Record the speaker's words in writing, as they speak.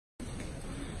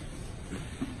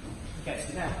Okay,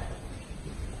 so now,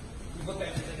 we looked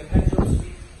at using a pendulum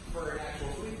sweep for an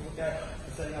actual sweep. We looked at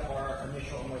setting up our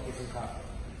initial and weight-based cockpit.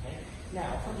 Okay?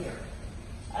 Now, from here,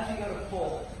 as we go to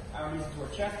pull our knees into our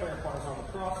chest, bring our partner's arm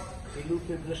across, we move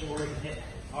to a position where we can hit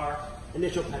our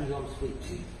initial pendulum sweep.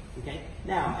 Okay?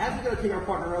 Now, as we go to take our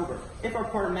partner over, if our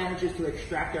partner manages to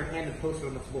extract their hand and post it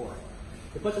on the floor,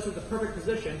 it puts us in the perfect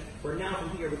position where now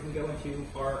from here we can go into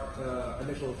our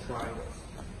initial triangles.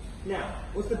 Now,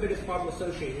 what's the biggest problem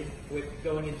associated with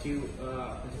going into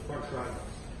front triangles?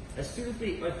 As soon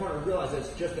as my partner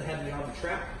realizes just the head and the arm are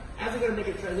trapped, as we're going to make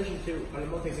a transition to an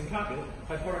emotes and kaku,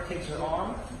 my partner takes her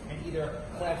arm and either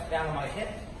clamps down on my hip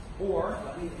or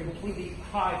completely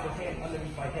hides her hand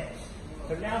underneath my hips.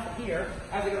 So now from here,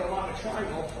 as I go to lock a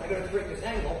triangle, I go to break this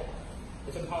angle,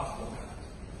 it's impossible.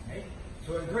 Okay?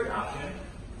 So a great option,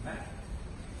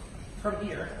 from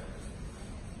here,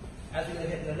 as we're going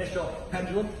to hit an initial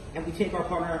pendulum, and we take our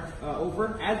partner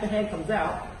over, as the hand comes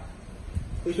out,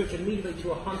 we switch immediately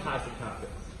to a Hantai kaku.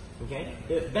 Okay?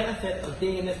 The benefit of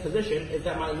being in this position is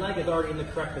that my leg is already in the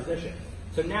correct position.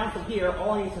 So now from here,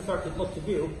 all I need to start to look to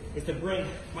do is to bring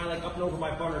my leg up and over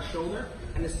my partner's shoulder,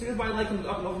 and as soon as my leg comes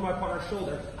up and over my partner's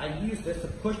shoulder, I use this to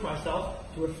push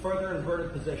myself to a further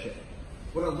inverted position.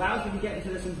 What allows me to get into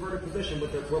this inverted position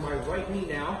where my right knee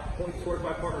now points towards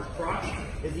my partner's crotch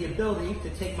is the ability to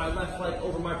take my left leg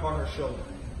over my partner's shoulder.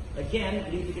 Again, I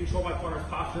need to control my partner's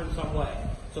posture in some way.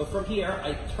 So from here,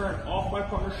 I turn off my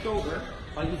partner's shoulder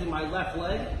by using my left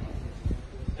leg,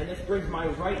 and this brings my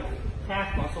right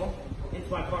calf muscle into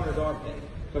my partner's armpit.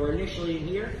 So we're initially in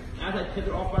here. As I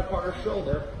pivot off my partner's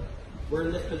shoulder, we're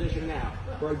in this position now,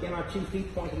 where again our 2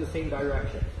 feet point in the same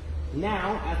direction.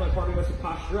 Now, as my partner goes to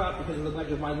posture up, because of the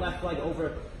ledge of my left leg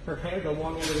over her head, the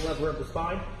long end of the lever of the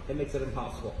spine, it makes it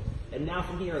impossible. And now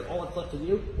from here, all it's left to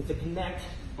do is to connect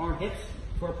our hips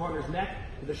to our partner's neck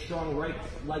with a strong right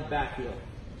leg back heel.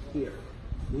 Here.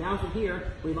 Now from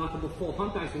here, we lock up a full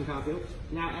Hantai kaku.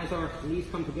 Now as our knees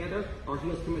come together, our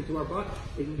heels come into our butt,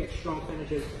 we can get strong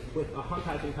finishes with a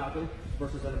Hantai kaku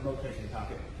versus an emotes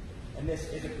kaku. And this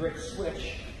is a great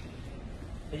switch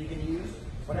that you can use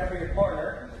whenever your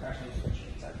partner,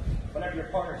 whenever your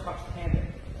partner tucks the hand in.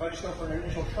 So I just go for an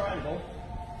initial triangle.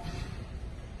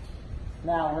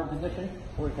 Now we're in a position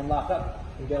where we can lock up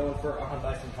and go in for a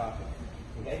Hantai kaku.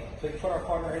 Okay? So we put our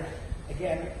partner in,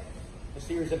 again, a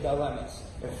series of dilemmas.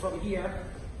 And from here,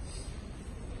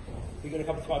 we're going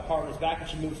to come to my partner's back and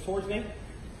she moves towards me.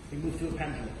 We move to a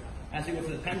pendulum. As we go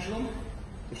to the pendulum,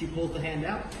 if she pulls the hand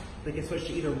out, they can switch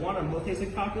to either one, a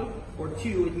emotes kaku, or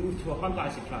two, we move to a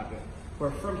Hantai kaku. Where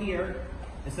from here,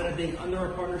 instead of being under our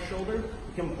partner's shoulder,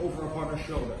 we come over our partner's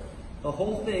shoulder. The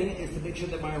whole thing is to make sure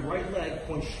that my right leg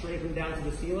points straight and down to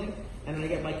the ceiling, and then I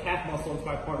get my calf muscle into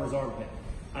my partner's armpit.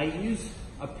 I use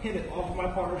a pivot off of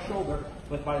my partner's shoulder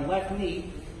with my left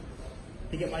knee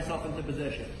to get myself into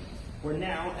position. Where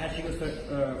now, as she goes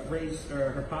to raise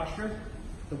her posture,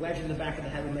 the wedge in the back of the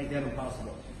head will make that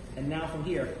impossible. And now from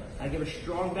here, I give a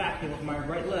strong back heel with my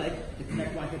right leg to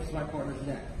connect my hips to my partner's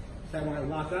neck. So when I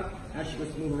lock up, as she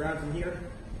goes to move around from here,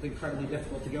 it's incredibly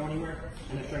difficult to go anywhere,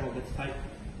 and the triangle gets tight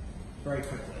very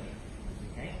quickly.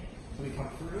 Okay? So we come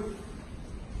through.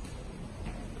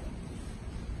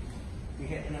 We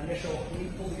hit an initial knee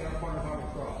pull to get our partner's arm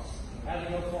across. As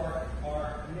we go for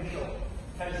our initial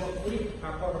pendulum sweep,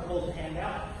 our partner pulls the hand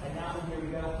out, and now from here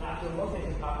we go after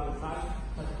rotating top of the time,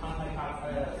 like the Hantai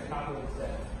kaku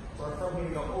instead. Where from here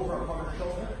we go over our partner's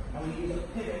shoulder, and we use a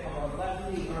pivot of our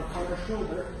left knee on our partner's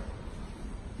shoulder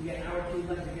to get our 2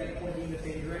 legs to get pointing in the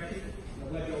same direction, and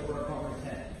the wedge over our partner's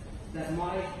head. That's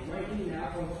my right knee now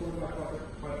going towards my partner's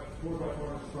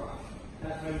crotch.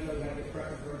 That's how you know you have the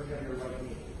correct version of your right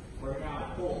knee. Where now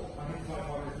I pull into my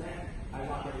partner's neck, I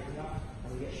lock everything up,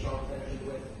 and we get sharp finishes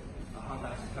with a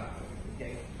Hantai kaku.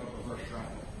 Okay, so reverse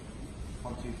triangle.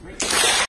 1, 2, 3.